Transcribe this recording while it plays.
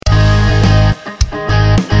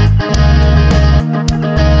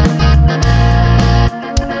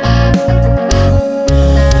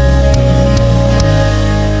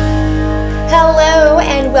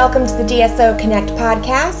to the DSO Connect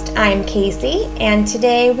podcast. I'm Casey, and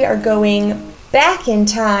today we are going back in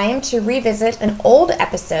time to revisit an old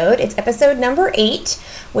episode. It's episode number 8,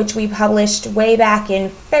 which we published way back in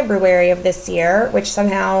February of this year, which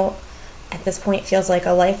somehow at this point feels like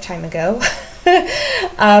a lifetime ago.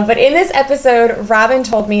 But in this episode, Robin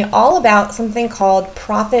told me all about something called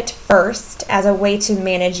Profit First as a way to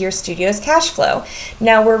manage your studio's cash flow.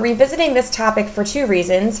 Now, we're revisiting this topic for 2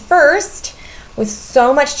 reasons. First, with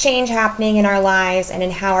so much change happening in our lives and in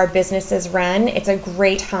how our businesses run, it's a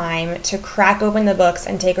great time to crack open the books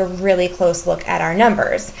and take a really close look at our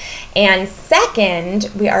numbers. And second,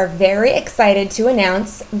 we are very excited to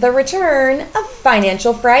announce the return of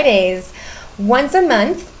Financial Fridays. Once a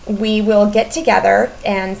month, we will get together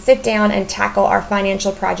and sit down and tackle our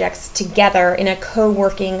financial projects together in a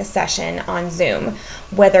co-working session on Zoom.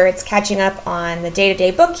 Whether it's catching up on the day-to-day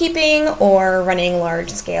bookkeeping or running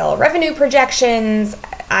large-scale revenue projections,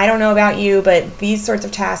 I don't know about you, but these sorts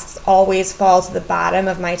of tasks always fall to the bottom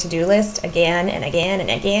of my to-do list again and again and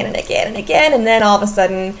again and again and again, and then all of a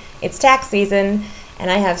sudden it's tax season and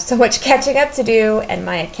I have so much catching up to do and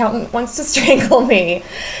my accountant wants to strangle me.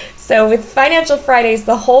 So with Financial Fridays,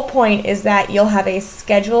 the whole point is that you'll have a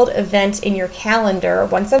scheduled event in your calendar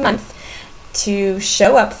once a month to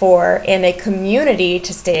show up for and a community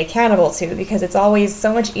to stay accountable to, because it's always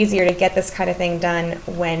so much easier to get this kind of thing done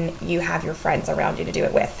when you have your friends around you to do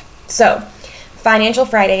it with. So Financial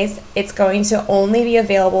Fridays, it's going to only be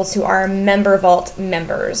available to our Member Vault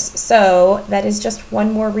members. So that is just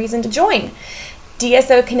one more reason to join.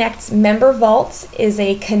 DSO Connect's Member Vault is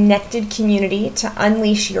a connected community to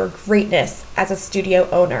unleash your greatness as a studio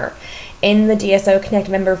owner. In the DSO Connect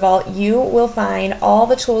Member Vault, you will find all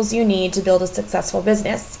the tools you need to build a successful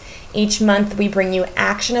business. Each month, we bring you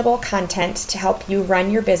actionable content to help you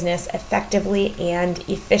run your business effectively and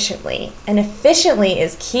efficiently. And efficiently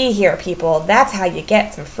is key here, people. That's how you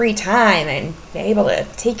get some free time and be able to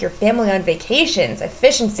take your family on vacations.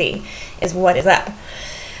 Efficiency is what is up.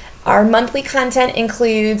 Our monthly content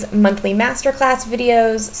includes monthly masterclass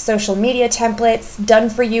videos, social media templates,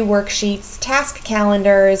 done-for-you worksheets, task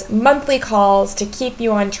calendars, monthly calls to keep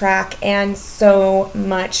you on track, and so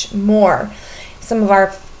much more. Some of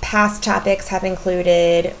our past topics have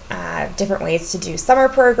included different ways to do summer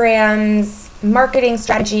programs, marketing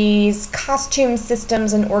strategies, costume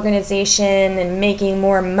systems and organization, and making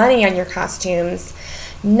more money on your costumes,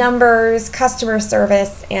 numbers, customer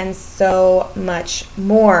service, and so much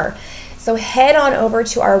more. So head on over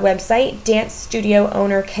to our website,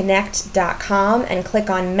 dancestudioownerconnect.com, and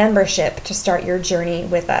click on membership to start your journey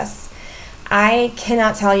with us. I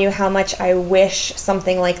cannot tell you how much I wish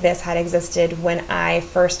something like this had existed when I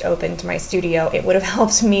first opened my studio. It would have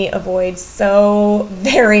helped me avoid so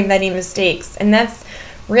very many mistakes. And that's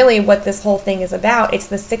really what this whole thing is about. It's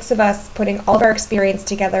the 6 of us putting all of our experience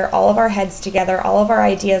together, all of our heads together, all of our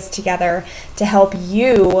ideas together to help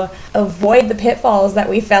you avoid the pitfalls that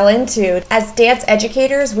we fell into. As dance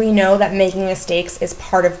educators, we know that making mistakes is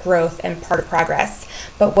part of growth and part of progress.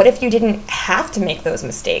 But what if you didn't have to make those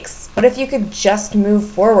mistakes? What if you could just move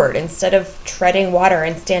forward instead of treading water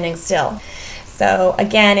and standing still? So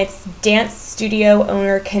again, it's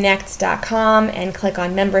dancestudioownerconnect.com and click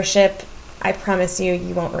on membership. I promise you,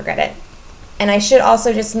 you won't regret it. And I should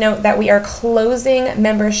also just note that we are closing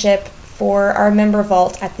membership for our Member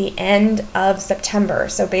Vault at the end of September.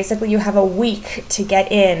 So basically you have a week to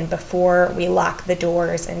get in before we lock the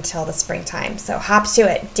doors until the springtime. So hop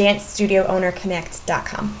to it,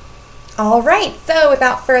 dancestudioownerconnect.com. All right, so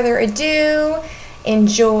without further ado,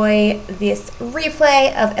 enjoy this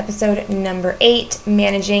replay of episode number 8,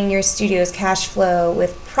 Managing Your Studio's Cash Flow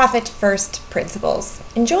with Profit First Principles.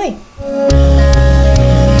 Enjoy.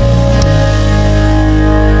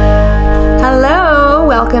 Hello,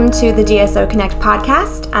 welcome to the DSO Connect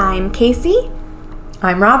podcast. I'm Casey.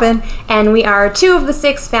 I'm Robin. And we are 2 of the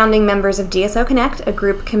 6 founding members of DSO Connect, a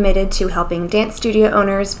group committed to helping dance studio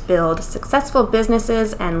owners build successful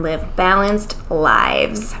businesses and live balanced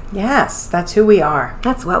lives. Yes, that's who we are.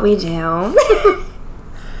 That's what we do.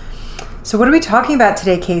 So what are we talking about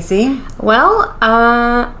today, Casey? Well,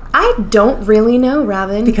 I don't really know,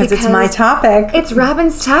 Robin. Because it's my topic. It's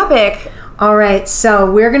Robin's topic. All right, so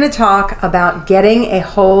we're going to talk about getting a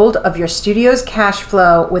hold of your studio's cash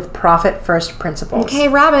flow with Profit First Principles. Okay,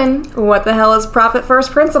 Robin, what the hell is Profit First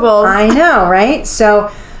Principles? I know, right? So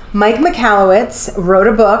Mike Michalowicz wrote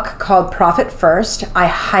a book called Profit First. I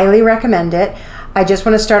highly recommend it. I just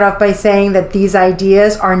want to start off by saying that these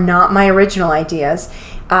ideas are not my original ideas.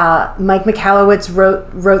 Mike Michalowicz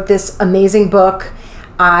wrote this amazing book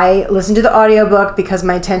I listen to the audiobook because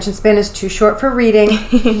my attention span is too short for reading.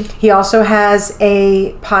 He also has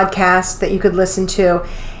a podcast that you could listen to.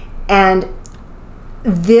 And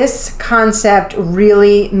this concept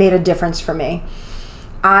really made a difference for me.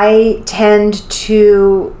 I tend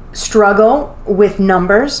to struggle with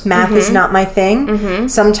numbers. Math is not my thing.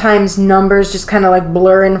 Sometimes numbers just kind of like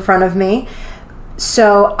blur in front of me.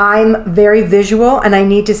 So I'm very visual, and I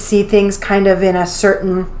need to see things kind of in a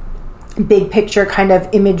certain big picture kind of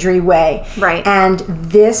imagery way. Right. And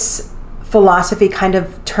this philosophy kind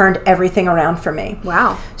of turned everything around for me.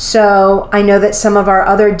 Wow. So I know that some of our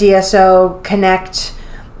other DSO Connect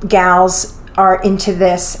gals are into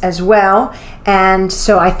this as well. And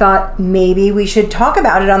so I thought maybe we should talk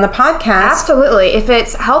about it on the podcast. Absolutely. If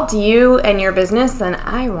it's helped you and your business, then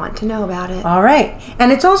I want to know about it. All right.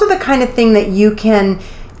 And it's also the kind of thing that you can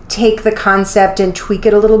take the concept and tweak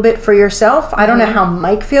it a little bit for yourself. I don't know how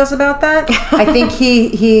Mike feels about that. I think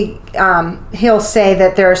he'll say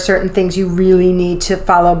that there are certain things you really need to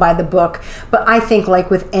follow by the book. But I think,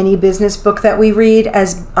 like with any business book that we read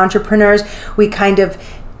as entrepreneurs, we kind of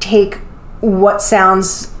take what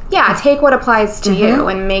sounds... Yeah, take what applies to you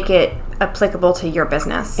and make it applicable to your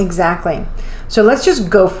business. Exactly. So let's just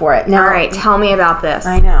go for it. Now, all right, tell me about this.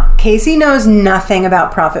 I know. Casey knows nothing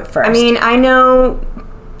about Profit First. I mean, I know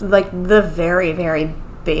like the very, very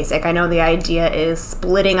basic. I know the idea is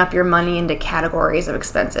splitting up your money into categories of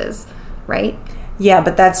expenses, right? Yeah,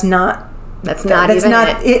 but that's not... That's not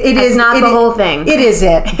the whole thing. It is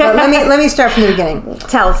it. But let me start from the beginning.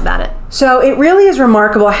 Tell us about it. So it really is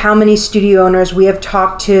remarkable how many studio owners we have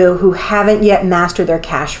talked to who haven't yet mastered their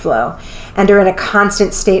cash flow and are in a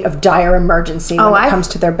constant state of dire emergency when it comes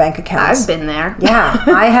to their bank accounts. I've been there. Yeah,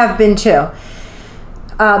 I have been too.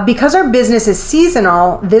 Because our business is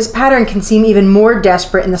seasonal, this pattern can seem even more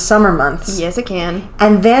desperate in the summer months. Yes, it can.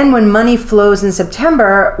 And then when money flows in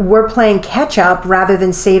September, we're playing catch up rather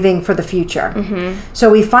than saving for the future.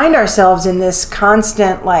 So we find ourselves in this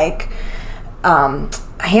constant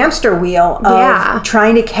hamster wheel of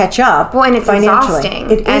trying to catch up. Well, and it's financially.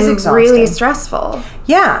 Exhausting. It is exhausting. Really stressful.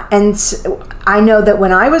 Yeah, and I know that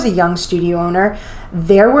when I was a young studio owner,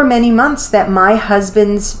 there were many months that my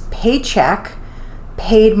husband's paycheck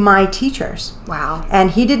paid my teachers. Wow. And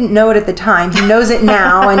he didn't know it at the time. He knows it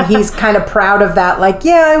now, and he's kind of proud of that. Like,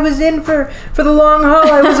 yeah, I was in for the long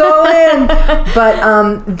haul. I was all in.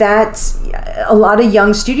 But that's a lot of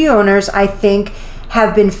young studio owners, I think,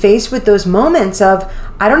 have been faced with those moments of,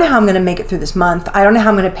 I don't know how I'm going to make it through this month. I don't know how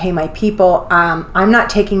I'm going to pay my people. I'm not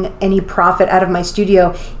taking any profit out of my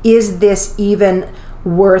studio. Is this even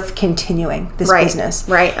worth continuing this business?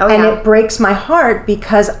 Right. Oh, and it breaks my heart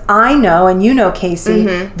because I know, and you know, Casey,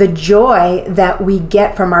 the joy that we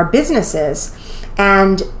get from our businesses.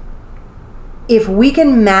 And if we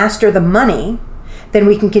can master the money, then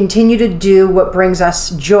we can continue to do what brings us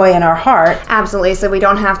joy in our heart. Absolutely. So we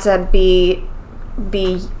don't have to be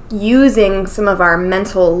using some of our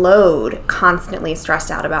mental load constantly stressed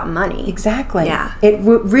out about money. Exactly. Yeah. It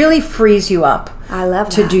really frees you up. I love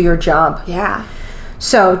to do your job. Yeah.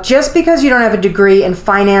 So just because you don't have a degree in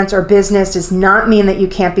finance or business does not mean that you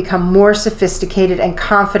can't become more sophisticated and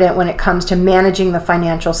confident when it comes to managing the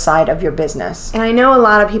financial side of your business. And I know a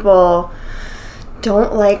lot of people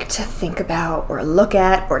don't like to think about or look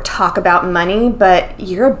at or talk about money, but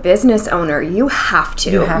you're a business owner. You have to.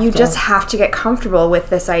 You just have to get comfortable with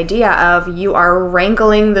this idea of you are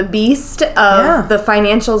wrangling the beast of the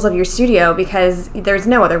financials of your studio, because there's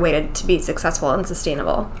no other way to be successful and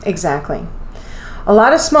sustainable. Exactly. A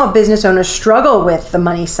lot of small business owners struggle with the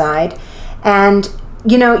money side, and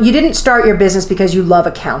you know, you didn't start your business because you love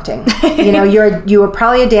accounting. You know, you were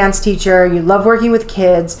probably a dance teacher, you love working with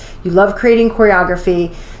kids, you love creating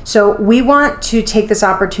choreography. So we want to take this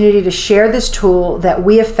opportunity to share this tool that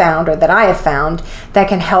we have found, or that I have found, that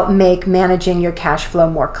can help make managing your cash flow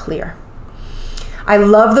more clear. I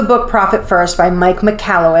love the book Profit First by Mike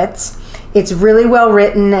Michalowicz. It's really well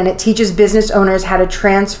written, and it teaches business owners how to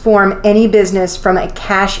transform any business from a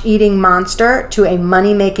cash-eating monster to a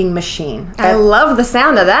money-making machine. I love the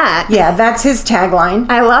sound of that. Yeah, that's his tagline.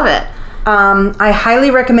 I love it. I highly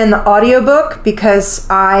recommend the audiobook because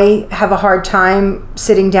I have a hard time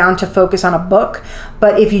sitting down to focus on a book.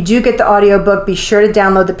 But if you do get the audiobook, be sure to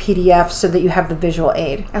download the PDF so that you have the visual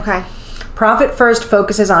aid. Okay. Profit First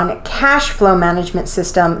focuses on a cash flow management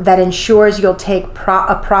system that ensures you'll take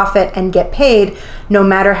a profit and get paid no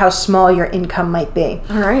matter how small your income might be.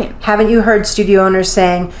 All right. Haven't you heard studio owners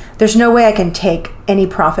saying, there's no way I can take any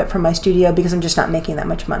profit from my studio because I'm just not making that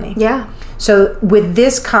much money? Yeah. So with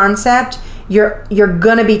this concept, you're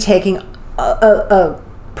going to be taking a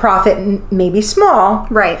profit may be small,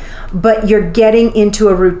 Right. but you're getting into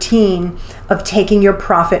a routine of taking your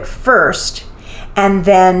profit first and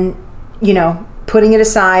then, putting it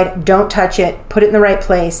aside, don't touch it, put it in the right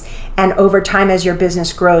place, and over time as your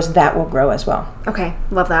business grows, that will grow as well. Okay,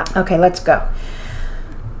 love that. Okay, let's go.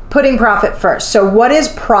 Putting profit first. So what is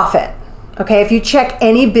profit? Okay, if you check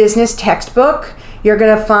any business textbook, you're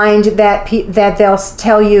going to find that they'll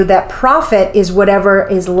tell you that profit is whatever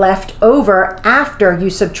is left over after you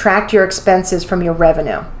subtract your expenses from your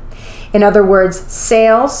revenue. In other words,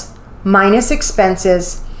 sales minus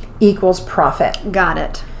expenses equals profit. Got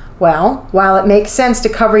it. Well, while it makes sense to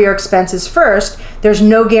cover your expenses first, there's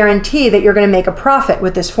no guarantee that you're going to make a profit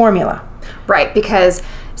with this formula. Right, because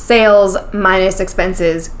sales minus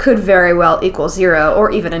expenses could very well equal 0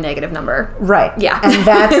 or even a negative number. Right. Yeah.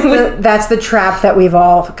 And that's the trap that we've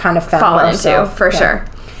all kind of found Fallen into, ourselves. for sure.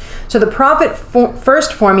 So the profit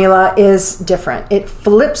first formula is different. It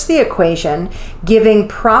flips the equation, giving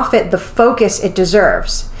profit the focus it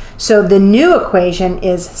deserves. So the new equation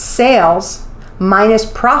is sales minus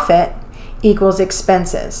profit equals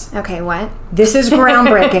expenses. Okay, what? This is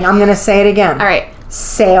groundbreaking. I'm going to say it again. All right.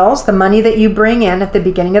 Sales, the money that you bring in at the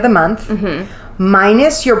beginning of the month,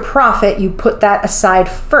 minus your profit, you put that aside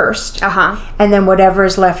first. And then whatever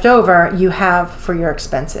is left over, you have for your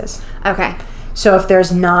expenses. Okay. So if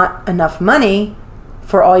there's not enough money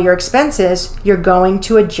for all your expenses, you're going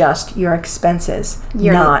to adjust your expenses,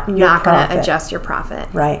 You're not your not going profit. to adjust your profit.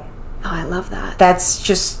 Right. Oh, I love that. That's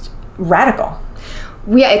just radical.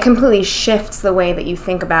 Yeah, it completely shifts the way that you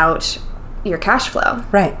think about your cash flow.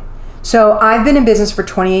 Right. So I've been in business for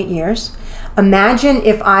 28 years. Imagine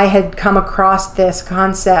if I had come across this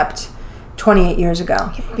concept 28 years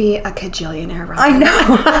ago. You'd be a cajillionaire, Robin. I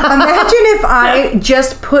know. Imagine if I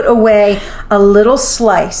just put away a little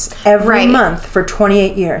slice every month for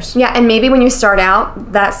 28 years. Yeah, and maybe when you start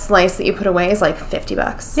out, that slice that you put away is like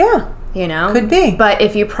 $50. Yeah. Could be. But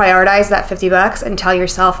if you prioritize that $50 and tell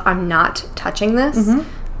yourself, I'm not touching this,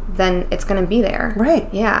 then it's going to be there.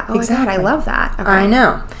 Right. Yeah. Oh, exactly. my God, I love that. Okay. I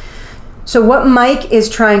know. So what Mike is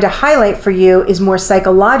trying to highlight for you is more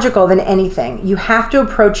psychological than anything. You have to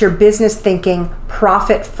approach your business thinking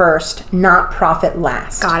profit first, not profit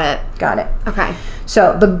last. Got it. Okay.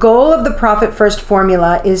 So the goal of the profit first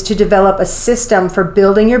formula is to develop a system for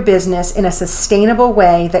building your business in a sustainable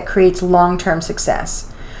way that creates long-term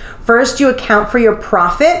success. First, you account for your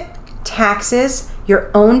profit, taxes,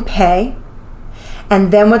 your own pay,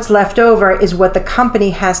 and then what's left over is what the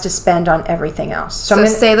company has to spend on everything else. So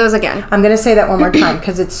say those again. I'm going to say that one more time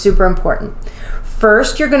because it's super important.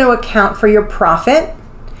 First, you're going to account for your profit,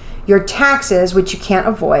 your taxes, which you can't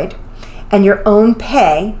avoid, and your own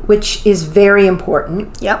pay, which is very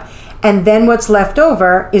important. Yep. And then what's left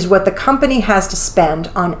over is what the company has to spend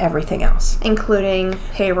on everything else. Including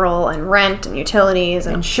payroll and rent and utilities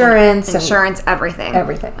and insurance, everything.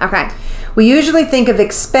 Everything. Okay. We usually think of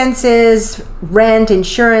expenses, rent,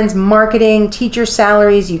 insurance, marketing, teacher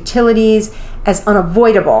salaries, utilities as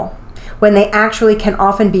unavoidable when they actually can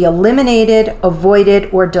often be eliminated,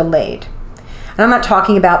 avoided, or delayed. And I'm not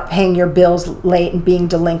talking about paying your bills late and being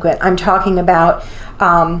delinquent. I'm talking about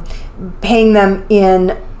paying them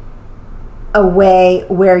in a way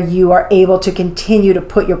where you are able to continue to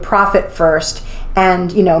put your profit first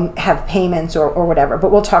and, have payments or whatever.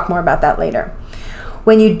 But we'll talk more about that later.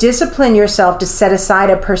 When you discipline yourself to set aside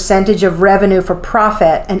a percentage of revenue for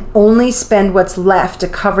profit and only spend what's left to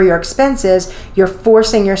cover your expenses, you're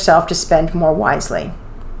forcing yourself to spend more wisely.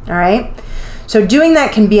 All right? So doing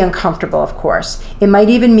that can be uncomfortable, of course. It might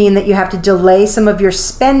even mean that you have to delay some of your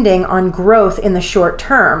spending on growth in the short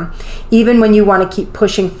term, even when you want to keep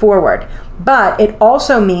pushing forward. But it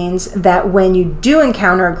also means that when you do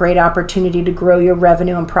encounter a great opportunity to grow your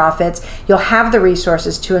revenue and profits, you'll have the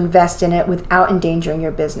resources to invest in it without endangering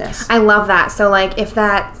your business. I love that. So like if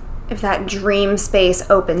that dream space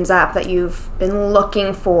opens up that you've been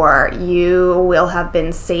looking for, you will have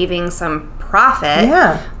been saving some profit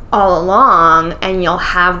all along, and you'll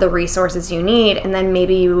have the resources you need, and then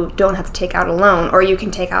maybe you don't have to take out a loan, or you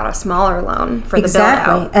can take out a smaller loan for the build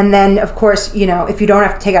out. And then of course, if you don't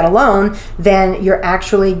have to take out a loan, then you're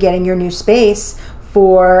actually getting your new space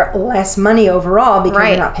for less money overall because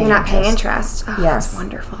you're not paying interest. Oh, yes. That's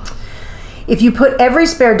wonderful. If you put every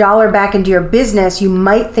spare dollar back into your business, you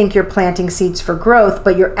might think you're planting seeds for growth,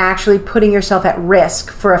 but you're actually putting yourself at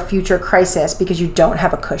risk for a future crisis because you don't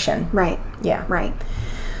have a cushion. Right. Yeah. Right.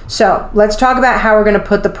 So let's talk about how we're going to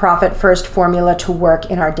put the profit first formula to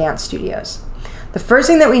work in our dance studios. The first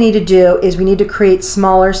thing that we need to do is we need to create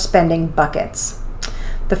smaller spending buckets.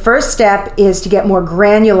 The first step is to get more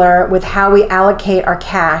granular with how we allocate our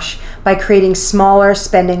cash by creating smaller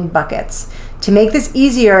spending buckets. To make this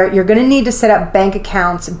easier, you're going to need to set up bank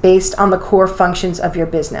accounts based on the core functions of your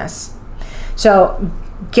business. So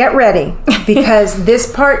get ready, because this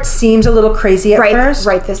part seems a little crazy at first.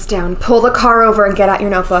 Write this down. Pull the car over and get out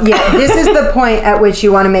your notebook. Yeah, this is the point at which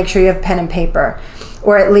you want to make sure you have pen and paper,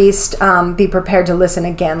 or at least be prepared to listen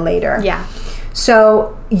again later. Yeah.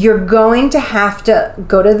 So you're going to have to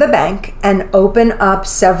go to the bank and open up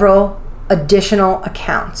several additional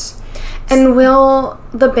accounts. And will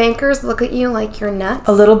the bankers look at you like you're nuts?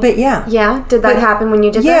 A little bit, yeah. Yeah? Did that happen when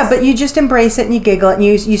you did this? Yeah, but you just embrace it and you giggle and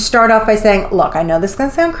you start off by saying, look, I know this is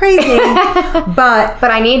going to sound crazy, but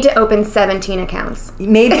I need to open 17 accounts.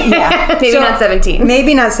 Maybe, yeah. Maybe not 17.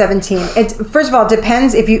 Maybe not 17. First of all, it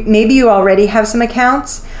depends if you already have some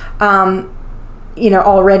accounts,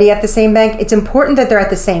 already at the same bank. It's important that they're at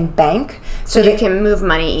the same bank so that you can move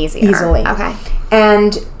money easily. Okay.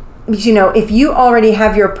 And if you already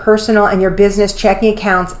have your personal and your business checking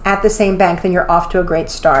accounts at the same bank, then you're off to a great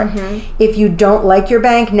start. Mm-hmm. If you don't like your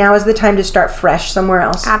bank, now is the time to start fresh somewhere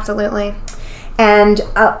else. Absolutely. And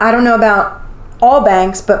I don't know about all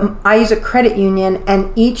banks, but I use a credit union,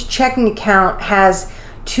 and each checking account has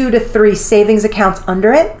 2 to 3 savings accounts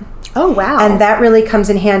under it. Oh, wow. And that really comes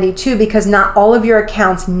in handy too, because not all of your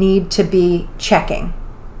accounts need to be checking.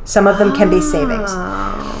 Some of them can be savings.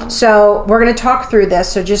 So we're going to talk through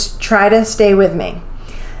this, so just try to stay with me.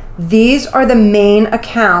 These are the main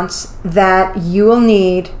accounts that you will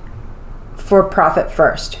need for Profit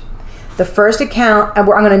First. The first account, I'm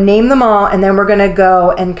going to name them all, and then we're going to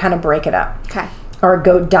go and kind of break it up. Okay. Or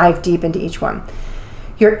go dive deep into each one.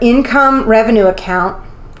 Your income revenue account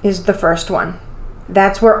is the first one.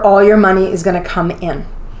 That's where all your money is going to come in.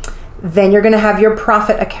 Then you're going to have your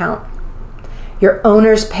profit account, your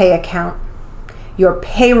owner's pay account, your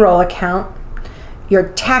payroll account, your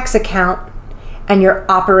tax account, and your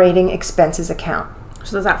operating expenses account.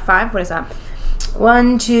 So is that 5? What is that?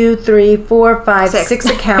 1, 2, 3, 4, 5, 6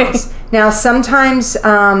 accounts. Now, sometimes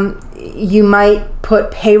you might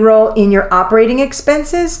put payroll in your operating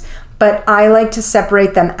expenses, but I like to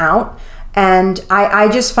separate them out. And I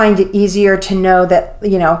just find it easier to know that,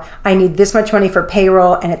 I need this much money for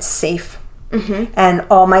payroll and it's safe. Mm-hmm. And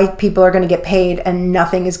all my people are going to get paid and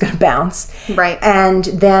nothing is going to bounce. Right. And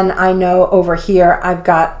then I know over here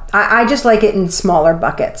I just like it in smaller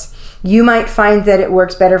buckets. You might find that it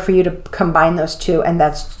works better for you to combine those two, and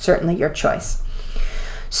that's certainly your choice.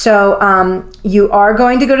 So you are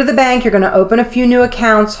going to go to the bank. You're going to open a few new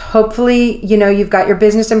accounts. Hopefully, you've got your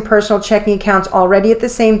business and personal checking accounts already at the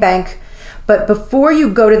same bank. But before you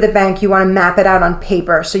go to the bank, you want to map it out on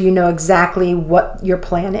paper so you know exactly what your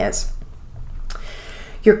plan is.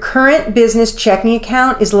 Your current business checking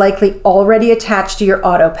account is likely already attached to your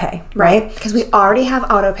auto pay, right? Because we already have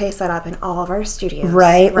auto pay set up in all of our studios.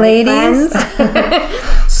 Right ladies?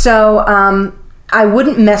 So I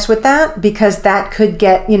wouldn't mess with that, because that could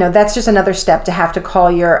get, that's just another step to have to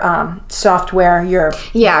call your software, your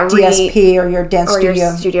DSP or your dance studio. Or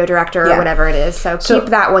your studio director or whatever it is. So keep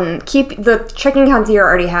that one, keep the checking accounts you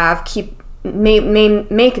already have,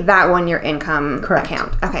 make that one your income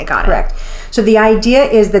account. Okay, got it. Correct. So the idea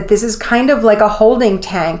is that this is kind of like a holding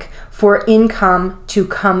tank for income to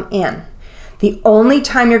come in. The only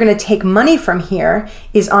time you're going to take money from here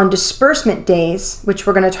is on disbursement days, which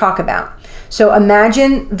we're going to talk about. So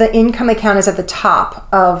imagine the income account is at the top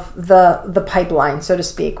of the pipeline, so to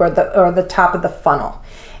speak, or the top of the funnel.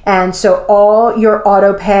 And so all your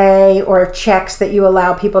auto pay or checks that you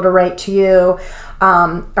allow people to write to you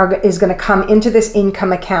is going to come into this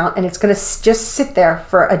income account, and it's going to just sit there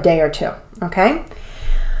for a day or two. Okay?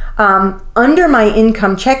 Under my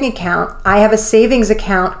income checking account, I have a savings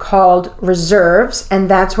account called Reserves, and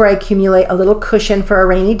that's where I accumulate a little cushion for a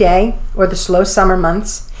rainy day or the slow summer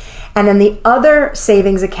months. And then the other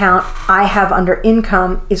savings account I have under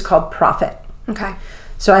income is called Profit. Okay.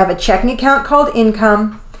 So I have a checking account called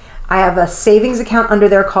Income. I have a savings account under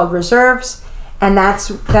there called Reserves, and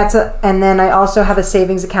and then I also have a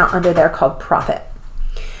savings account under there called Profit.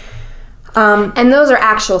 And those are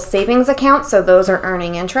actual savings accounts, so those are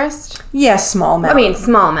earning interest? Yes, small amount. I mean,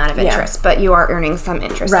 small amount of interest, but you are earning some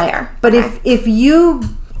interest there. But if you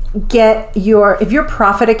get if your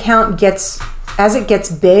profit account gets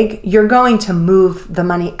big, you're going to move the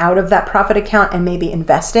money out of that profit account and maybe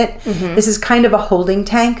invest it. Mm-hmm. This is kind of a holding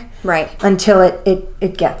tank, right? Until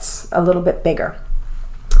it gets a little bit bigger.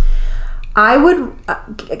 I would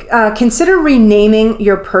consider renaming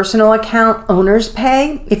your personal account Owner's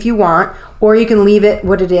Pay if you want, or you can leave it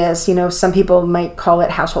what it is. Some people might call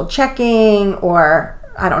it household checking or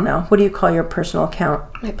I don't know, what do you call your personal account?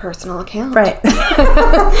 My personal account. Right.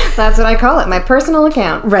 That's what I call it, my personal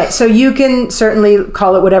account. Right. So you can certainly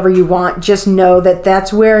call it whatever you want. Just know that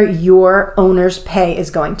that's where your owner's pay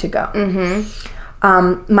is going to go.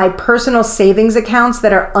 Mm-hmm. My personal savings accounts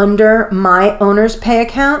that are under my owner's pay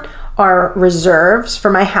account are reserves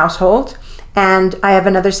for my household. And I have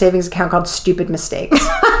another savings account called Stupid Mistakes.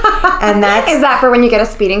 And that's... Is that for when you get a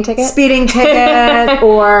speeding ticket? Speeding ticket,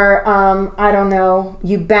 or, I don't know,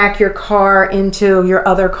 you back your car into your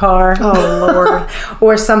other car. Oh, Lord.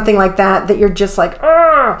 Or something like that you're just like,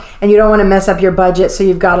 ugh, and you don't want to mess up your budget, so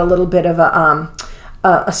you've got a little bit of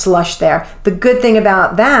a slush there. The good thing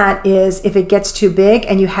about that is if it gets too big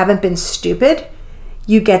and you haven't been stupid,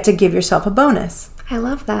 you get to give yourself a bonus. I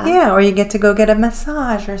love that. Yeah, or you get to go get a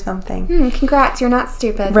massage or something. Congrats, you're not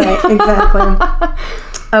stupid. Right, exactly.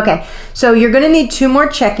 Okay, so you're going to need 2 more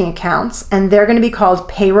checking accounts, and they're going to be called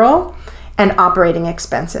payroll and operating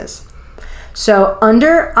expenses. So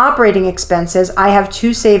under operating expenses, I have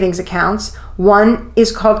 2 savings accounts. One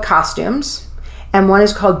is called costumes, and one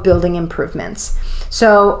is called building improvements.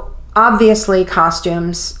 So obviously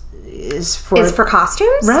costumes is for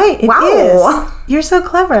costumes? Right, it is. You're so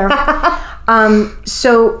clever.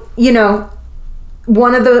 So, you know,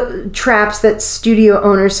 one of the traps that studio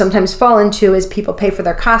owners sometimes fall into is people pay for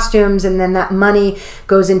their costumes, and then that money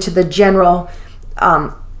goes into the general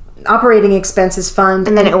operating expenses fund.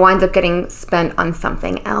 And then it winds up getting spent on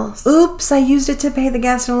something else. Oops, I used it to pay the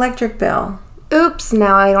gas and electric bill. Oops,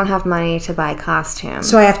 now I don't have money to buy costumes.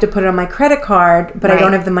 So I have to put it on my credit card, but I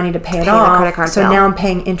don't have the money to pay it off. The credit card so bill. now I'm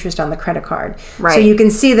paying interest on the credit card. Right. So you can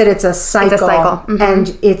see that it's a cycle. It's a cycle. Mm-hmm.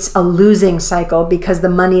 And it's a losing cycle because the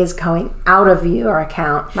money is going out of your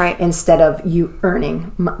account instead of you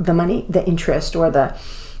earning the money, the interest, or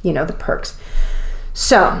the perks.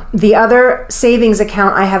 So the other savings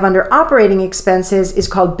account I have under operating expenses is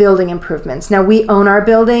called building improvements. Now we own our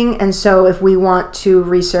building, and so if we want to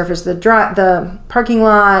resurface the parking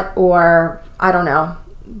lot, or I don't know,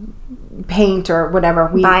 paint or whatever,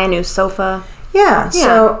 we buy a new sofa. Yeah.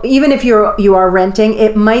 So even if you are renting,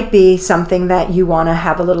 it might be something that you want to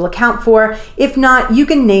have a little account for. If not, you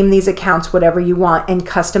can name these accounts whatever you want and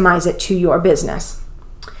customize it to your business.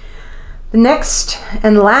 The next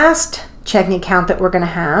and last checking account that we're going to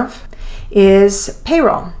have is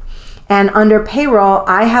payroll. And under payroll,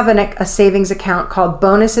 I have a savings account called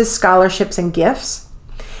Bonuses, Scholarships, and Gifts.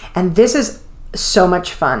 And this is so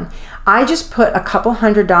much fun. I just put a couple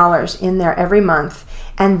 $100s in there every month.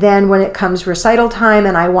 And then when it comes recital time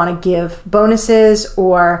and I want to give bonuses,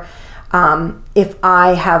 or if I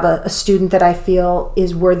have a student that I feel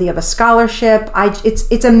is worthy of a scholarship,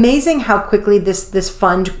 it's amazing how quickly this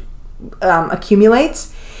fund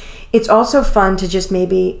accumulates. It's also fun to just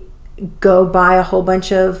maybe go buy a whole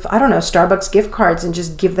bunch of, I don't know, Starbucks gift cards and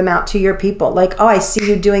just give them out to your people. Like, oh, I see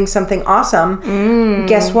you doing something awesome.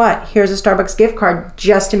 Guess what? Here's a Starbucks gift card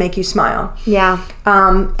just to make you smile. Yeah.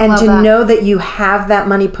 And to know that you have that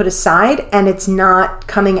money put aside and it's not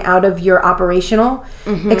coming out of your operational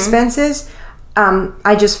expenses.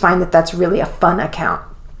 I just find that that's really a fun account,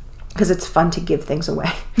 because it's fun to give things away.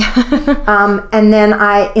 And then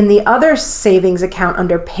in the other savings account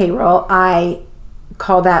under payroll, I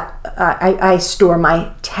call that, I store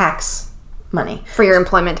my tax money. For your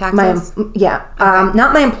employment taxes?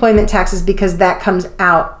 Not my employment taxes, because that comes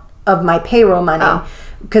out of my payroll money.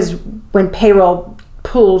 Because when payroll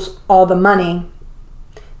pulls all the money,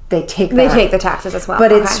 they take that. They take the taxes as well.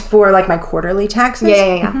 But it's for like my quarterly taxes.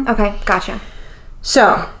 Yeah. Okay, gotcha.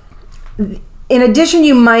 So, in addition,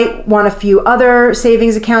 you might want a few other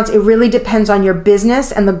savings accounts. It really depends on your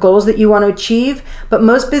business and the goals that you want to achieve. But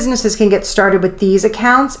most businesses can get started with these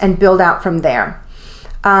accounts and build out from there.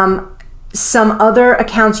 Some other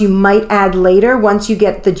accounts you might add later, once you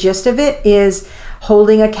get the gist of it, is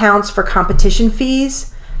holding accounts for competition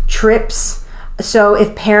fees, trips. So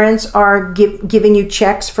if parents are giving you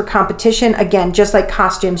checks for competition, again, just like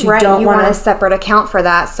costumes, you don't want a separate account for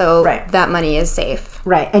that, so that money is safe.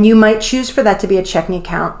 Right. And you might choose for that to be a checking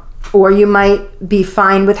account, or you might be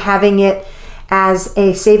fine with having it as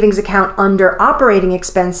a savings account under operating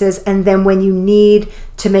expenses, and then when you need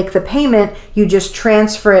to make the payment, you just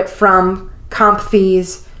transfer it from comp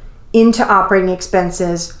fees into operating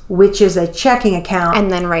expenses, which is a checking account, and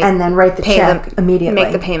then write the check immediately.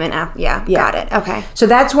 Make the payment app. Yeah, got it. Okay. So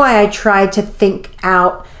that's why I tried to think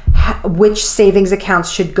out which savings accounts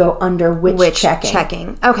should go under which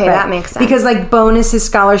checking. Okay, that makes sense. Because like bonuses,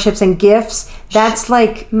 scholarships, and gifts, That's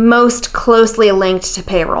like most closely linked to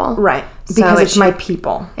payroll. right, because it's my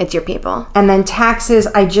people. It's your people. And then taxes,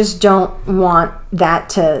 I just don't want that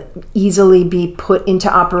to easily be put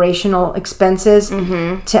into operational expenses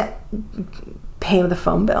to pay the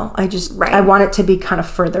phone bill. I want it to be kind of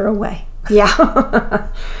further away. Yeah.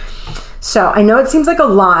 So I know it seems like a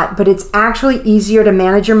lot, but it's actually easier to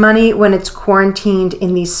manage your money when it's quarantined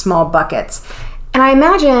in these small buckets. And I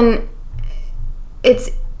imagine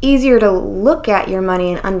it's easier to look at your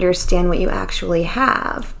money and understand what you actually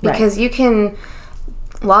have, because you can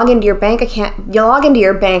log into your bank account, you log into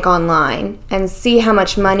your bank online and see how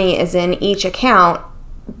much money is in each account,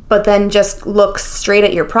 but then just look straight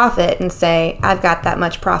at your profit and say, I've got that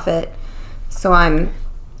much profit, so I'm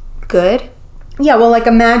good. Yeah, well, like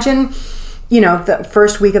imagine, the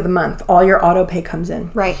first week of the month, all your auto pay comes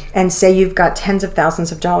in. Right. And say you've got tens of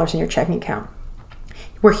thousands of dollars in your checking account.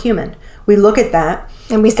 We're human. We look at that.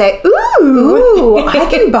 And we say, ooh, I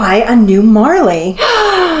can buy a new Marley.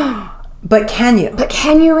 But can you? But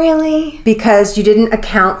can you really? Because you didn't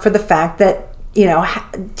account for the fact that,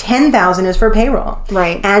 $10,000 is for payroll.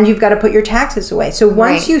 Right. And you've got to put your taxes away. So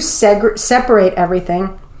once you separate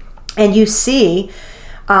everything and you see,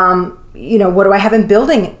 what do I have in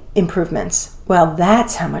building improvements? Well,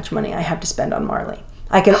 that's how much money I have to spend on Marley.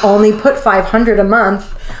 I can only put $500 a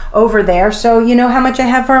month over there. So you know how much I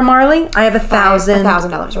have for a Marley? I have $1,000.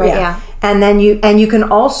 $1,000, right? Yeah. And then you can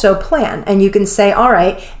also plan, and you can say, all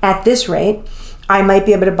right, at this rate, I might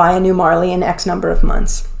be able to buy a new Marley in X number of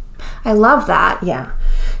months. I love that. Yeah.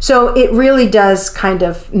 So it really does kind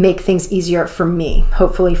of make things easier for me,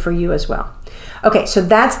 hopefully for you as well. Okay, so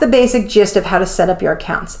that's the basic gist of how to set up your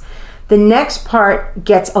accounts. The next part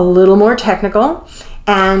gets a little more technical.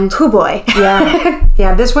 And oh boy.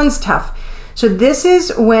 Yeah, this one's tough. So this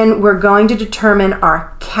is when we're going to determine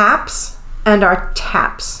our caps and our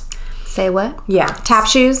taps. Say what? Yeah. Tap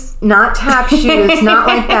shoes? Not tap shoes, not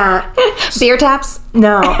like that. Beer taps?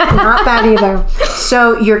 No, not that either.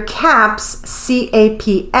 So your caps,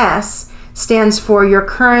 CAPS, stands for your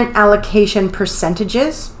current allocation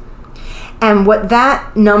percentages. And what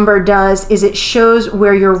that number does is it shows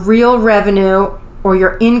where your real revenue or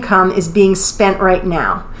your income is being spent right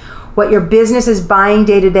now, what your business is buying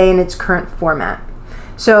day to day in its current format.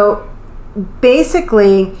 So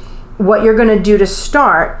basically what you're going to do to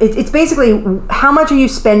start, it's basically how much are you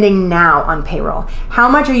spending now on payroll? How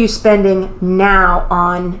much are you spending now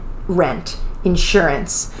on rent,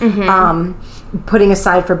 insurance, putting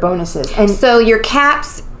aside for bonuses? And so your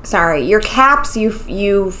caps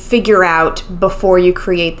you figure out before you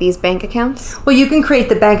create these bank accounts? Well, you can create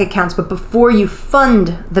the bank accounts, but before you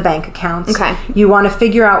fund the bank accounts, you want to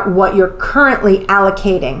figure out what you're currently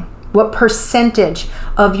allocating, what percentage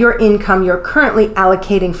of your income you're currently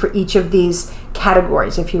allocating for each of these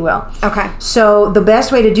categories, if you will. Okay. So the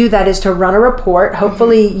best way to do that is to run a report.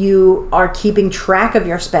 Hopefully you are keeping track of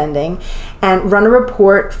your spending, and run a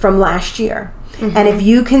report from last year. And if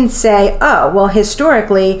you can say, oh, well,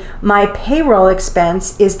 historically, my payroll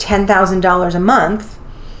expense is $10,000 a month,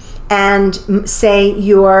 and say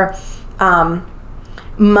your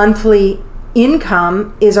monthly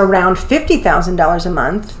income is around $50,000 a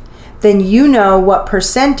month, then you know what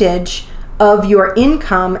percentage of your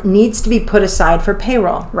income needs to be put aside for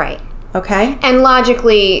payroll. Right. Okay? And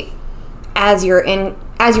logically, as your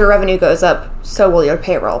revenue goes up, so will your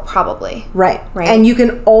payroll, probably. Right. And you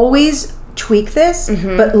can always tweak this,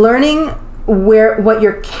 but learning what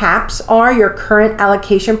your caps are, your current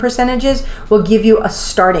allocation percentages, will give you a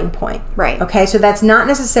starting point. Right. Okay, so that's not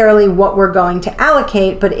necessarily what we're going to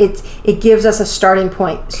allocate, but it gives us a starting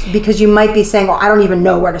point, because you might be saying, well, I don't even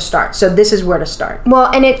know where to start. So this is where to start. Well,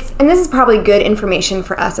 and this is probably good information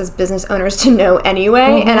for us as business owners to know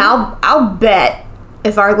anyway. And I'll bet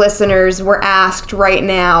if our listeners were asked right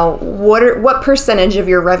now, what percentage of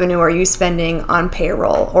your revenue are you spending on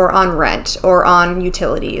payroll or on rent or on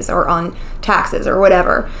utilities or on taxes or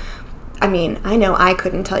whatever? I mean, I know I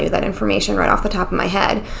couldn't tell you that information right off the top of my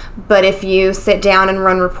head, but if you sit down and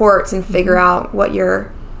run reports and figure out what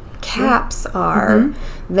your caps are,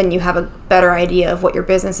 then you have a better idea of what your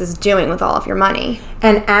business is doing with all of your money.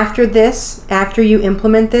 And after you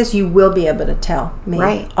implement this, you will be able to tell me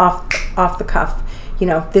off the cuff,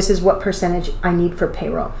 this is what percentage I need for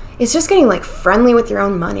payroll. It's just getting friendly with your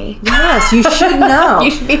own money. Yes, you should know. You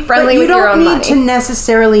should be friendly with your own money. You don't need to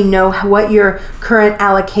necessarily know what your current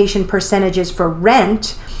allocation percentage is for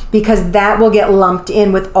rent, because that will get lumped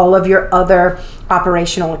in with all of your other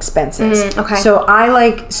operational expenses. Okay. So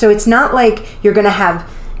it's not like you're going to have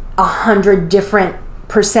 100 different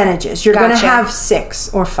percentages. You're going to have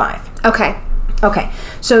 6 or 5. Okay.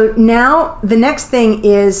 So now the next thing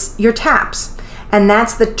is your taps. and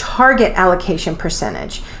that's the target allocation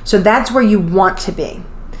percentage. So that's where you want to be.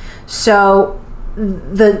 So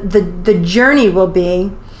the journey will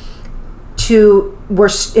be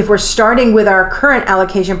if we're starting with our current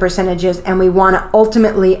allocation percentages and we want to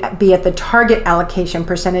ultimately be at the target allocation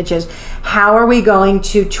percentages, how are we going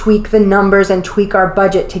to tweak the numbers and tweak our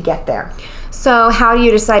budget to get there? So how do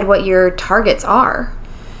you decide what your targets are?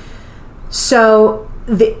 So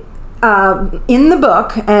in the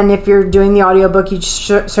book, and if you're doing the audiobook, you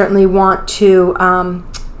certainly want to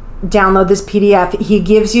download this PDF. He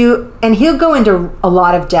gives you, and he'll go into a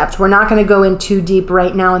lot of depth. We're not going to go in too deep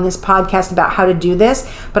right now in this podcast about how to do this,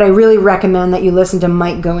 but I really recommend that you listen to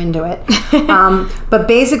Mike go into it. But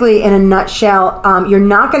basically, in a nutshell, you're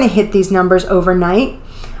not going to hit these numbers overnight,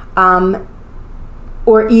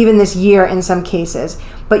 or even this year in some cases,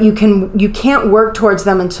 but you can't work towards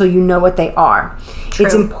them until you know what they are. True.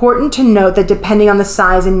 It's important to note that depending on the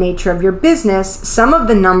size and nature of your business, some of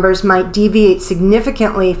the numbers might deviate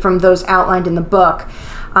significantly from those outlined in the book.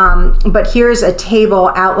 But here's a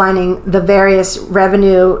table outlining the various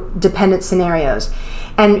revenue dependent scenarios.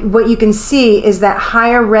 And what you can see is that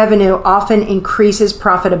higher revenue often increases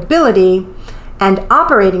profitability and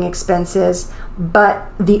operating expenses, but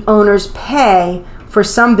the owner's pay for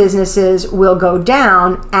some businesses will go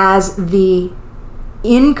down as the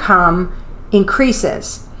income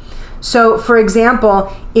increases. So, for example,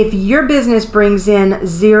 if your business brings in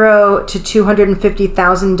 $0 to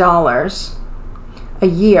 $250,000 a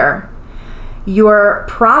year, your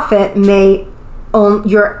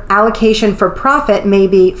allocation for profit may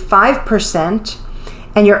be 5%,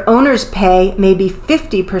 and your owner's pay may be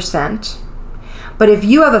 50%. But if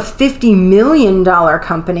you have a $50 million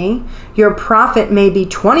company, your profit may be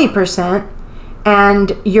 20%,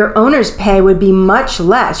 and your owner's pay would be much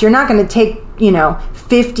less. You're not going to take,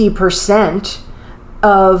 50%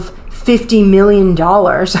 of $50 million.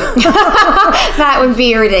 That would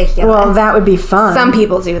be ridiculous. Well, that would be fun. Some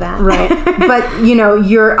people do that. Right. But,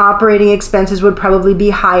 your operating expenses would probably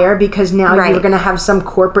be higher because now you're going to have some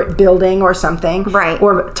corporate building or something. Right.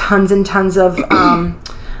 Or tons and tons of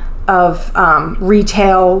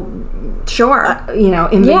retail,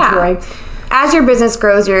 inventory. Yeah. As your business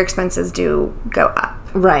grows, your expenses do go up.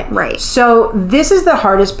 Right. So this is the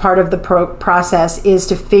hardest part of the process, is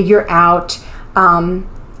to figure out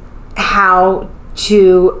how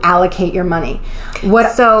to allocate your money.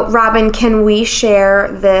 So, Robin, can we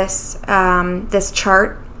share this this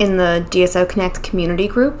chart in the DSO Connect community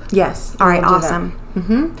group? Yes. All right. Awesome.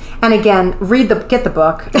 Mm-hmm. And again, get the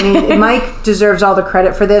book. I mean, Mike deserves all the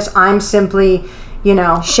credit for this. I'm simply,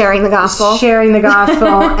 sharing the gospel,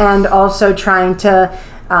 and also trying to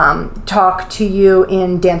talk to you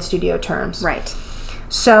in dance studio terms. Right.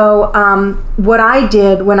 So what I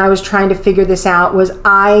did when I was trying to figure this out was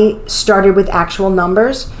I started with actual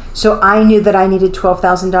numbers. So I knew that I needed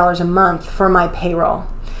 $12,000 a month for my payroll.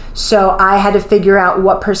 So I had to figure out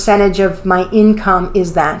what percentage of my income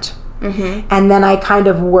is that. Mm-hmm. And then I kind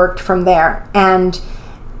of worked from there. And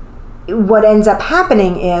what ends up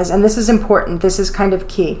happening is, and this is important, this is kind of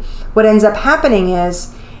key, what ends up happening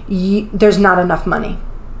is there's not enough money.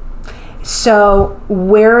 So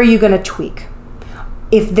where are you going to tweak?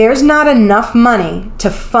 If there's not enough money to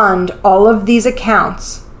fund all of these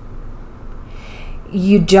accounts,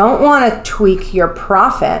 you don't want to tweak your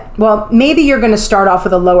profit. Well, maybe you're going to start off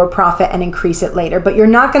with a lower profit and increase it later, but you're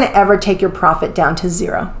not going to ever take your profit down to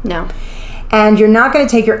zero. No. And you're not going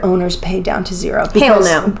to take your owner's pay down to zero. Hell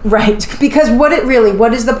no. Right. Because what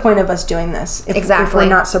is the point of us doing this if we're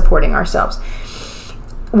not supporting ourselves?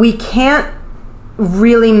 We can't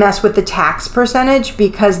really mess with the tax percentage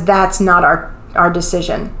because that's not our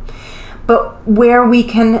decision. But where we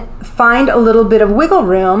can find a little bit of wiggle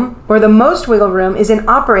room, or the most wiggle room, is in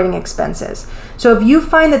operating expenses. So if you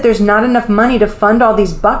find that there's not enough money to fund all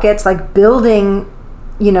these buckets, like building,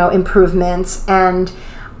 improvements and,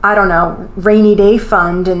 rainy day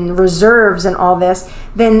fund and reserves and all this,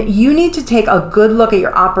 then you need to take a good look at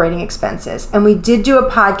your operating expenses. And we did do a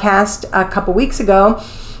podcast a couple weeks ago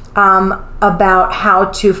about how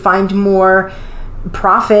to find more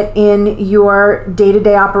profit in your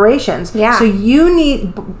day-to-day operations. Yeah. So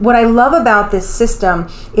what I love about this system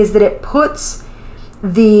is that it puts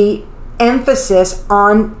the emphasis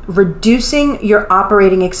on reducing your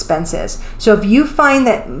operating expenses. So if you find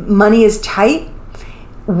that money is tight,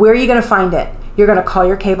 where are you going to find it? You're going to call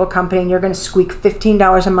your cable company and you're going to squeak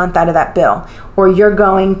 $15 a month out of that bill. Or you're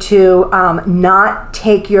going to not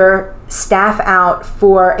take your staff out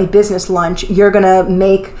for a business lunch. You're going to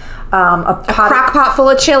make a crock pot full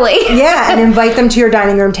of chili. Yeah, and invite them to your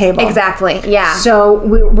dining room table. Exactly, yeah. So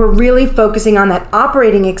we're really focusing on that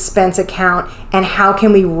operating expense account and how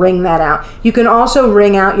can we wring that out. You can also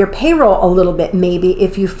wring out your payroll a little bit, maybe,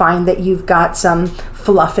 if you find that you've got some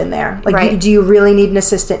fluff in there. Like, right. Do you really need an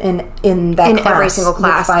assistant in that class? In every single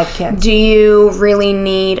class. With 5 kids? Do you really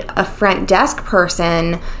need a front desk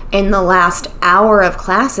person in the last hour of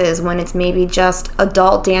classes when it's maybe just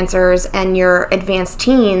adult dancers and your advanced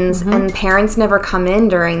teens, and parents never come in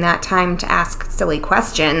during that time to ask silly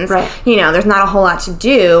questions? Right. You know, there's not a whole lot to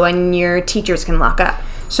do, and your teachers can lock up.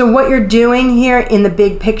 So what you're doing here in the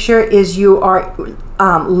big picture is you are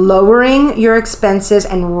lowering your expenses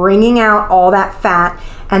and wringing out all that fat,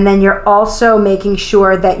 and then you're also making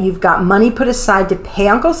sure that you've got money put aside to pay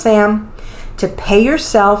Uncle Sam, to pay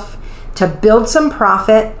yourself, to build some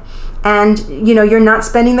profit. And, you know, you're not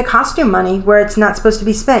spending the costume money where it's not supposed to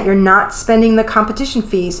be spent. You're not spending the competition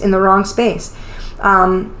fees in the wrong space.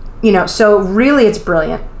 You know, so really it's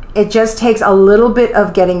brilliant. It just takes a little bit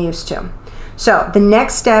of getting used to. So the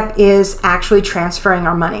next step is actually transferring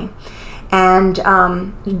our money. And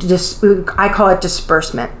I call it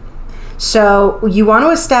disbursement. So you want to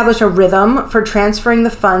establish a rhythm for transferring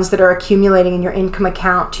the funds that are accumulating in your income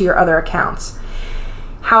account to your other accounts.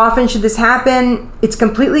 How often should this happen? It's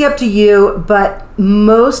completely up to you, but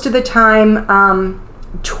most of the time,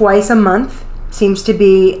 twice a month seems to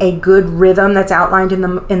be a good rhythm that's outlined in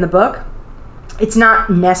the book. It's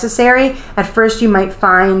not necessary. At first, you might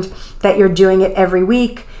find that you're doing it every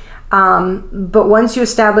week, but once you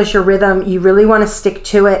establish your rhythm, you really want to stick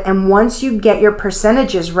to it. And once you get your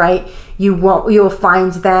percentages right, you'll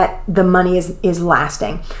find that the money is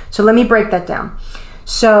lasting. So let me break that down.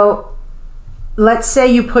 So let's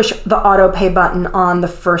say you push the auto pay button on the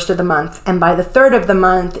 1st of the month, and by the 3rd of the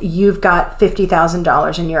month, you've got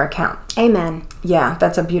 $50,000 in your account. Amen. Yeah,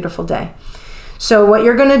 that's a beautiful day. So what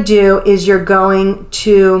you're going to do is you're going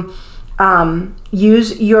to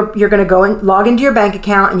you're going to go and log into your bank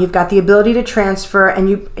account, and you've got the ability to transfer, and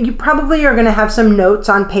you probably are going to have some notes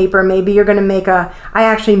on paper. Maybe you're going to I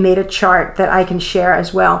actually made a chart that I can share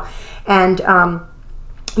as well. And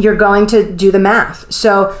you're going to do the math.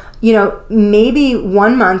 So, you know, maybe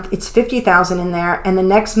one month it's 50,000 in there, and the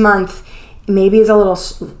next month maybe is a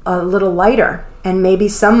little lighter, and maybe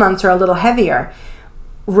some months are a little heavier.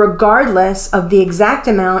 Regardless of the exact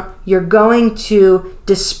amount, you're going to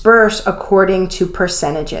disperse according to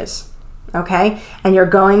percentages, okay? And you're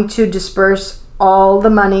going to disperse all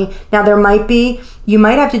the money. Now you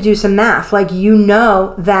might have to do some math, like, you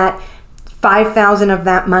know that 5,000 of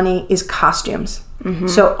that money is costumes. Mm-hmm.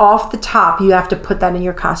 So off the top, you have to put that in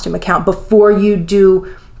your costume account before you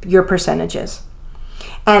do your percentages.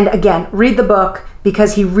 And again, read the book,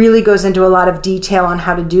 because he really goes into a lot of detail on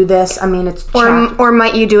how to do this. I mean, it's or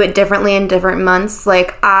might you do it differently in different months?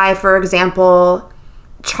 Like, I, for example,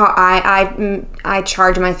 I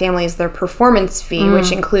charge my families their performance fee,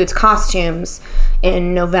 which includes costumes,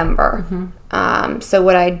 in November. Mm-hmm. So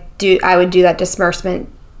what I would do that disbursement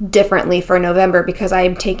differently for November, because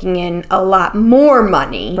I'm taking in a lot more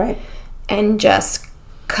money, right, and just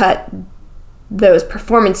cut those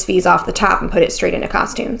performance fees off the top and put it straight into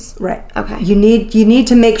costumes. Right. Okay. You need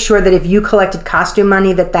to make sure that if you collected costume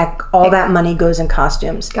money, that all that money goes in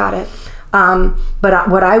costumes. Got it. But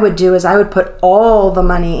what I would do is I would put all the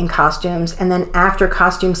money in costumes, and then after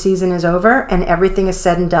costume season is over and everything is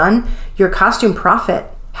said and done, your costume profit,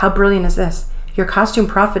 how brilliant is this? Your costume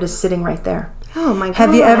profit is sitting right there. Oh my God.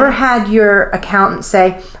 Have you ever had your accountant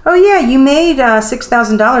say, "Oh yeah, you made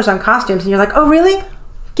 $6,000 on costumes," and you're like, "Oh really?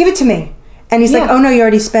 Give it to me." And he's like, "Oh no, you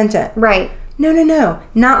already spent it." Right. No,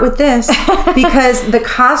 not with this. Because the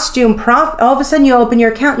costume profit, all of a sudden you open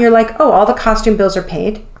your account and you're like, "Oh, all the costume bills are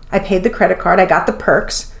paid. I paid the credit card. I got the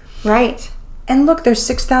perks." Right. And look, there's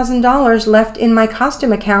 $6,000 left in my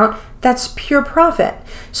costume account. That's pure profit.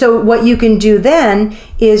 So what you can do then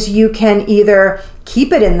is you can either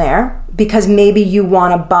keep it in there, because maybe you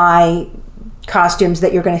want to buy costumes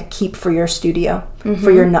that you're going to keep for your studio,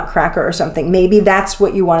 for your Nutcracker or something. Maybe that's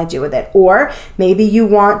what you want to do with it. Or maybe you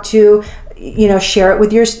want to, share it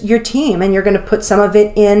with your team, and you're going to put some of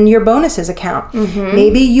it in your bonuses account.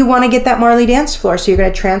 Maybe you want to get that Marley dance floor, so you're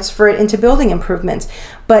going to transfer it into building improvements.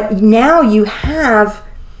 But now you have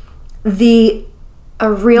a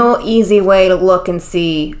real easy way to look and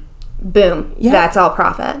see, boom, that's all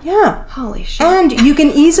profit. Yeah. Holy shit. And you can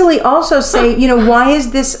easily also say, why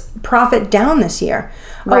is this profit down this year?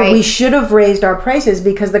 Right. Oh, we should have raised our prices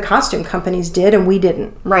because the costume companies did and we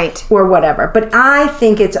didn't. Right. Or whatever. But I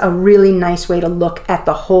think it's a really nice way to look at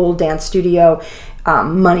the whole dance studio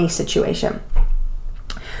money situation.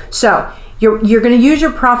 So You're going to use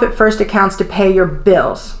your profit first accounts to pay your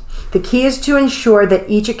bills. The key is to ensure that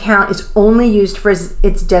each account is only used for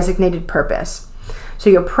its designated purpose. So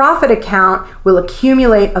your profit account will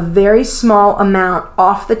accumulate a very small amount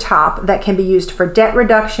off the top that can be used for debt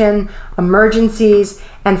reduction, emergencies,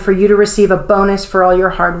 and for you to receive a bonus for all your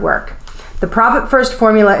hard work. The profit first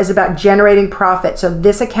formula is about generating profit, so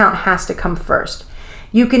this account has to come first.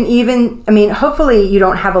 You can even, hopefully you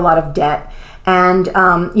don't have a lot of debt, and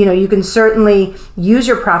you can certainly use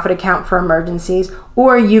your profit account for emergencies,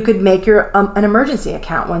 or you could make your an emergency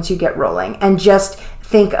account once you get rolling, and just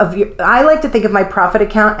think of I like to think of my profit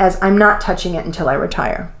account as I'm not touching it until I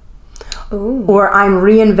retire. Ooh. Or I'm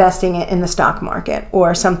reinvesting it in the stock market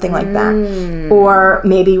or something like that. Or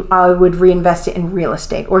maybe I would reinvest it in real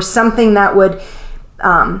estate or something that would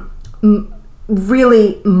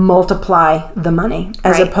really multiply the money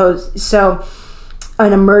as opposed. So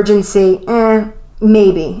an emergency,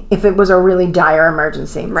 maybe if it was a really dire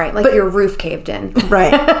emergency. Right, like your roof caved in.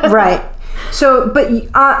 Right. So, but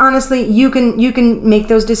honestly, you can make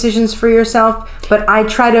those decisions for yourself, but I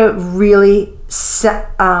try to really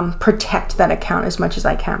protect that account as much as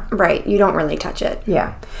I can. Right. You don't really touch it.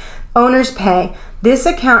 Yeah. Owner's pay. This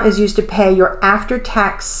account is used to pay your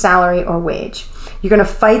after-tax salary or wage. You're going to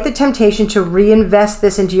fight the temptation to reinvest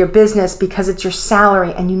this into your business because it's your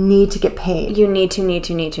salary and you need to get paid. You need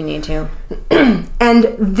to. And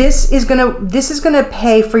this is going to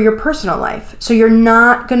pay for your personal life. So you're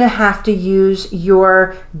not going to have to use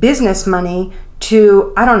your business money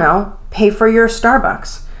to, I don't know, pay for your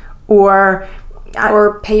Starbucks or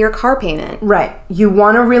pay your car payment. Right. You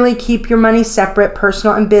want to really keep your money separate,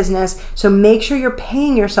 personal and business. So make sure you're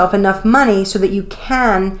paying yourself enough money so that you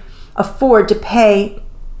can afford to pay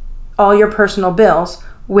all your personal bills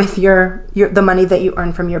with the money that you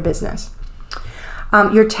earn from your business.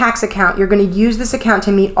 Your tax account, you're going to use this account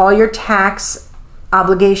to meet all your tax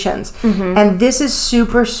obligations. Mm-hmm. And this is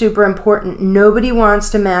super, super important. Nobody wants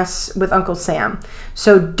to mess with Uncle Sam.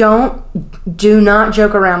 So do not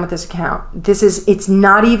joke around with this account. It's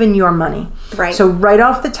not even your money. Right. So right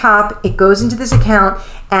off the top, it goes into this account,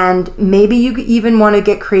 and maybe you even want to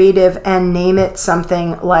get creative and name it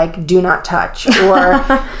something like do not touch or,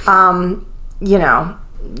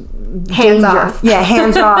 hands off. Yeah,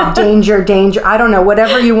 hands off, danger. I don't know,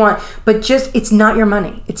 whatever you want. But just, it's not your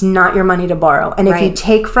money. It's not your money to borrow. And if you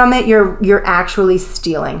take from it, you're actually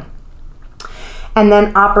stealing. And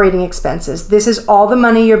then operating expenses. This is all the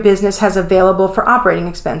money your business has available for operating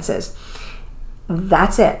expenses.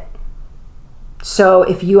 That's it. So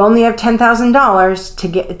if you only have $10,000 to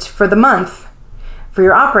get for the month for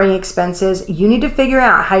your operating expenses, you need to figure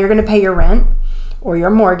out how you're going to pay your rent or your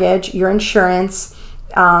mortgage, your insurance,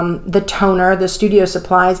 the toner, the studio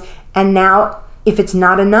supplies. And now if it's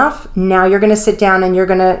not enough, now you're going to sit down and you're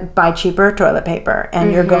going to buy cheaper toilet paper,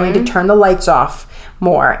 and you're going to turn the lights off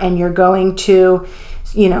more, and you're going to,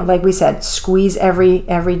 like we said, squeeze every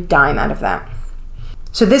dime out of that.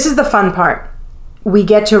 So this is the fun part. We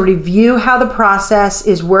get to review how the process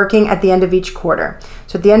is working at the end of each quarter.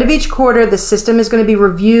 So at the end of each quarter, the system is going to be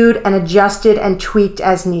reviewed and adjusted and tweaked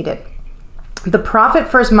as needed. The profit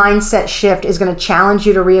first mindset shift is going to challenge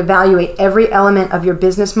you to reevaluate every element of your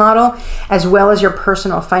business model as well as your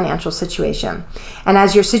personal financial situation. And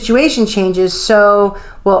as your situation changes, so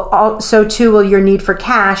too will your need for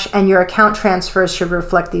cash, and your account transfers should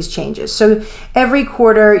reflect these changes. So every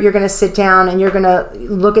quarter you're going to sit down and you're going to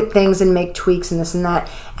look at things and make tweaks and this and that.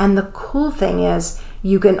 And the cool thing is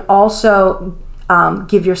you can also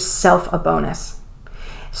give yourself a bonus.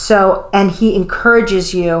 So, and he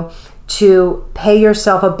encourages you to pay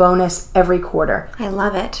yourself a bonus every quarter. I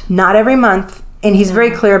love it. Not every month. And he's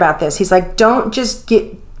very clear about this. He's like, don't just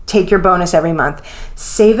take your bonus every month.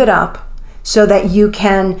 Save it up so that you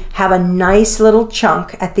can have a nice little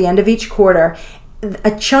chunk at the end of each quarter,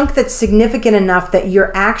 a chunk that's significant enough that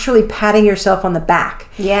you're actually patting yourself on the back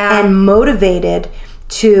and motivated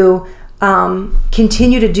to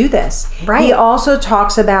continue to do this. Right. He also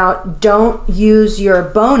talks about don't use your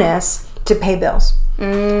bonus to pay bills.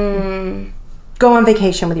 Go on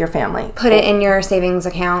vacation with your family. Put it in your savings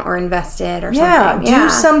account or invest it or something. Do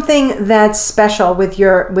something that's special with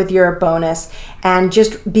your bonus, and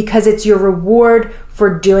just because it's your reward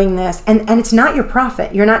for doing this, and it's not your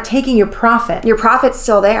profit. You're not taking your profit. Your profit's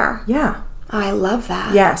still there. Yeah. Oh, I love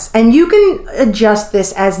that. Yes. And you can adjust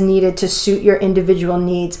this as needed to suit your individual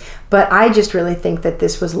needs. But I just really think that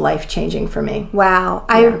this was life-changing for me. Wow.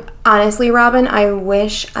 Yeah. Honestly, Robin, I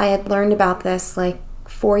wish I had learned about this like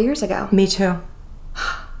 4 years ago. Me too.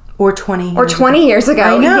 Or 20 years Or 20 years ago.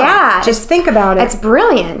 I know. Yeah. Just think about it. It's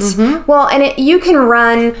brilliant. Well, and you can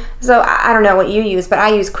run, so I don't know what you use, but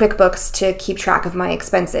I use QuickBooks to keep track of my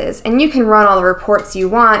expenses. And you can run all the reports you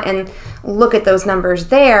want and look at those numbers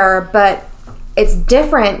there, but it's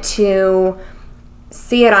different to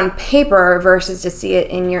see it on paper versus to see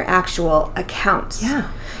it in your actual accounts.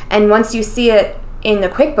 Yeah. And once you see it in the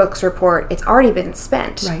QuickBooks report, it's already been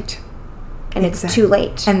spent. Right. And it's too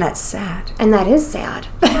late. And that's sad. And that is sad.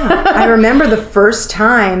 I remember the first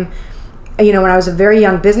time, when I was a very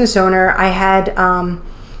young business owner, I had,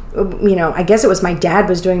 I guess it was my dad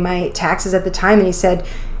was doing my taxes at the time, and he said,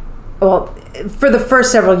 well, for the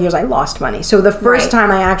first several years I lost money. So the first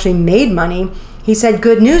time I actually made money, he said,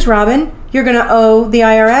 good news, Robin, you're going to owe the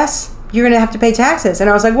IRS. You're going to have to pay taxes. And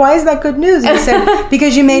I was like, why is that good news? And he said,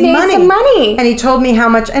 because you made money. Some money. And he told me how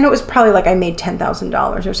much, and it was probably like I made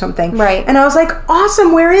 $10,000 or something. Right. And I was like,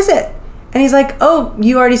 awesome, where is it? And he's like, oh,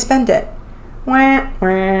 you already spent it. Yeah.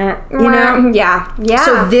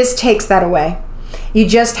 So this takes that away. You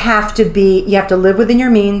just have to you have to live within your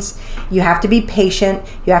means. You have to be patient.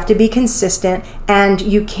 You have to be consistent. And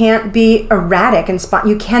you can't be erratic and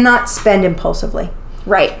you cannot spend impulsively.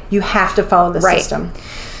 Right. You have to follow the system.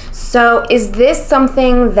 So is this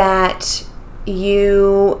something that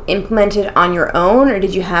you implemented on your own, or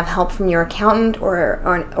did you have help from your accountant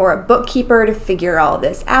or a bookkeeper to figure all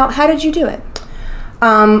this out? How did you do it?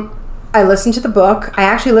 I listened to the book. I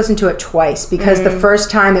actually listened to it twice because the first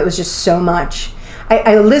time it was just so much.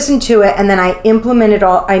 I listened to it and then I implemented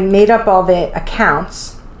I made up all the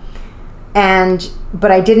accounts,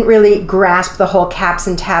 but I didn't really grasp the whole caps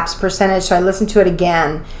and taps percentage, so I listened to it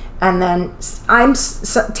again. And then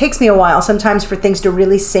it takes me a while sometimes for things to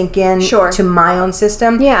really sink in to my own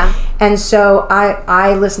system. Yeah. And so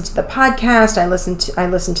I listened to the podcast, I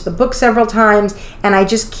listened to the book several times, and I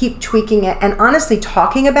just keep tweaking it. And honestly,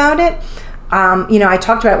 talking about it, I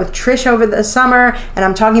talked about it with Trish over the summer, and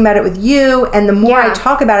I'm talking about it with you. And the more I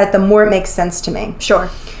talk about it, the more it makes sense to me. Sure.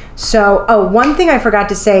 So, one thing I forgot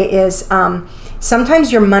to say is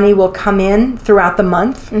sometimes your money will come in throughout the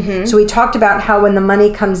month. So we talked about how when the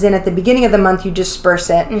money comes in at the beginning of the month, you disperse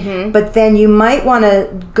it. But then you might want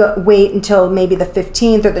to wait until maybe the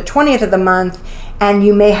 15th or the 20th of the month, and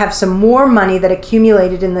you may have some more money that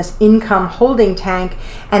accumulated in this income holding tank,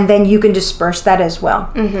 and then you can disperse that as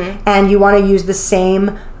well. And you want to use the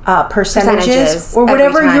same percentages or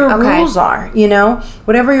whatever your rules are,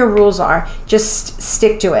 whatever your rules are, just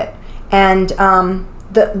stick to it. And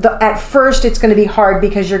at first it's going to be hard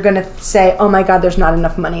because you're going to say, oh my God, there's not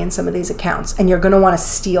enough money in some of these accounts, and you're going to want to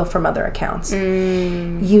steal from other accounts.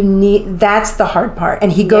 That's the hard part.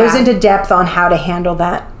 And he goes into depth on how to handle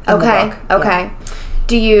that in the book. Okay.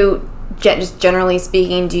 Do you, just generally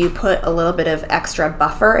speaking, do you put a little bit of extra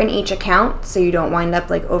buffer in each account so you don't wind up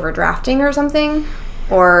like overdrafting or something?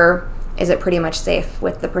 Or is it pretty much safe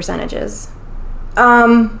with the percentages?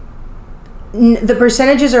 The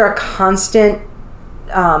percentages are a constant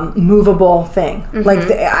movable thing.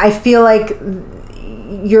 Like I feel like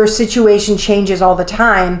your situation changes all the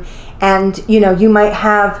time, and you might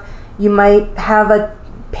have a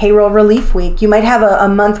payroll relief week. You might have a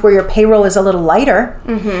month where your payroll is a little lighter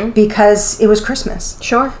because it was Christmas.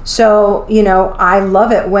 Sure. So I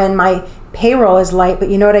love it when my payroll is light, but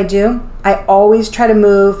you know what I do? I always try to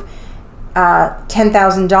move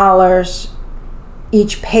 $10,000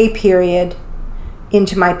 each pay period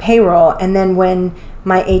into my payroll, and then when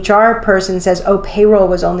my HR person says, oh, payroll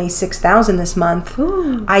was only $6,000 this month,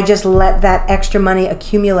 I just let that extra money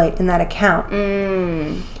accumulate in that account.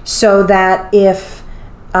 So that if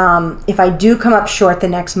I do come up short the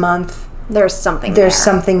next month, there's something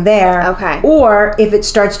there. Okay. Or if it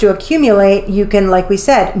starts to accumulate, you can, like we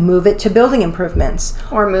said, move it to building improvements.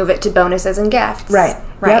 Or move it to bonuses and gifts. Right.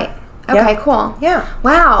 Yep. Okay, cool. Yeah.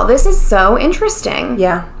 Wow, this is so interesting.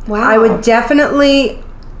 Yeah. Wow. I would definitely,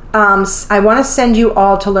 I want to send you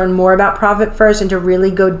all to learn more about Profit First and to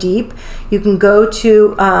really go deep. You can go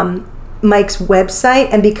to Mike's website,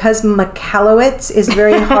 and because Michalowicz is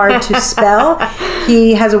very hard to spell,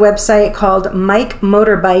 he has a website called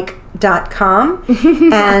MikeMotorbike.com,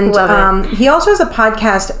 and he also has a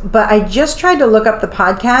podcast, but I just tried to look up the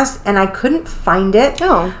podcast and I couldn't find it.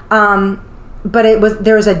 But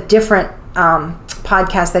there was a different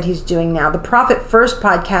podcast that he's doing now. The Profit First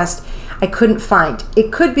podcast I couldn't find.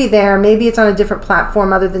 It could be there. Maybe it's on a different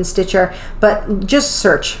platform other than Stitcher, but just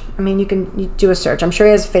search. I mean, you do a search. I'm sure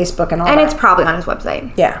he has Facebook and all that. And it's probably on his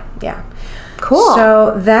website. Yeah. Cool.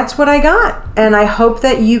 So that's what I got. And I hope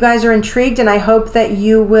that you guys are intrigued, and I hope that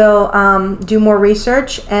you will do more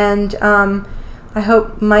research, and I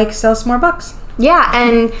hope Mike sells some more books. Yeah,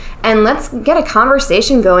 and let's get a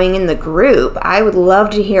conversation going in the group. I would love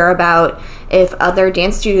to hear about if other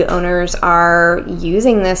dance studio owners are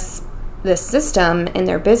using this system in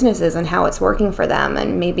their businesses and how it's working for them,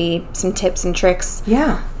 and maybe some tips and tricks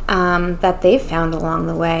that they've found along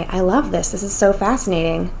the way. I love this. This is so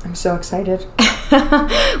fascinating. I'm so excited.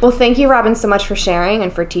 Well, thank you, Robin, so much for sharing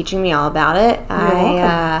and for teaching me all about it. You're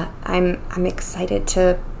welcome. I'm excited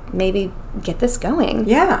to maybe get this going.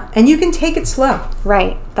 Yeah, and you can take it slow.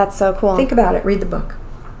 Right. That's so cool. Think about it. Read the book.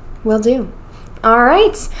 Will do. All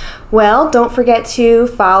right. Well, don't forget to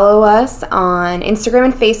follow us on Instagram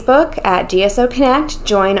and Facebook at DSO Connect.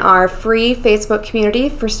 Join our free Facebook community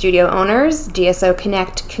for studio owners, DSO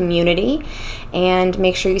Connect Community. And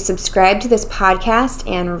make sure you subscribe to this podcast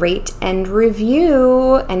and rate and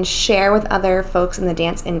review and share with other folks in the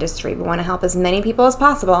dance industry. We want to help as many people as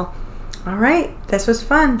possible. All right. This was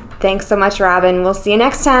fun. Thanks so much, Robin. We'll see you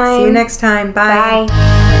next time. See you next time. Bye.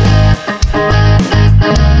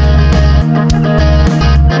 Bye.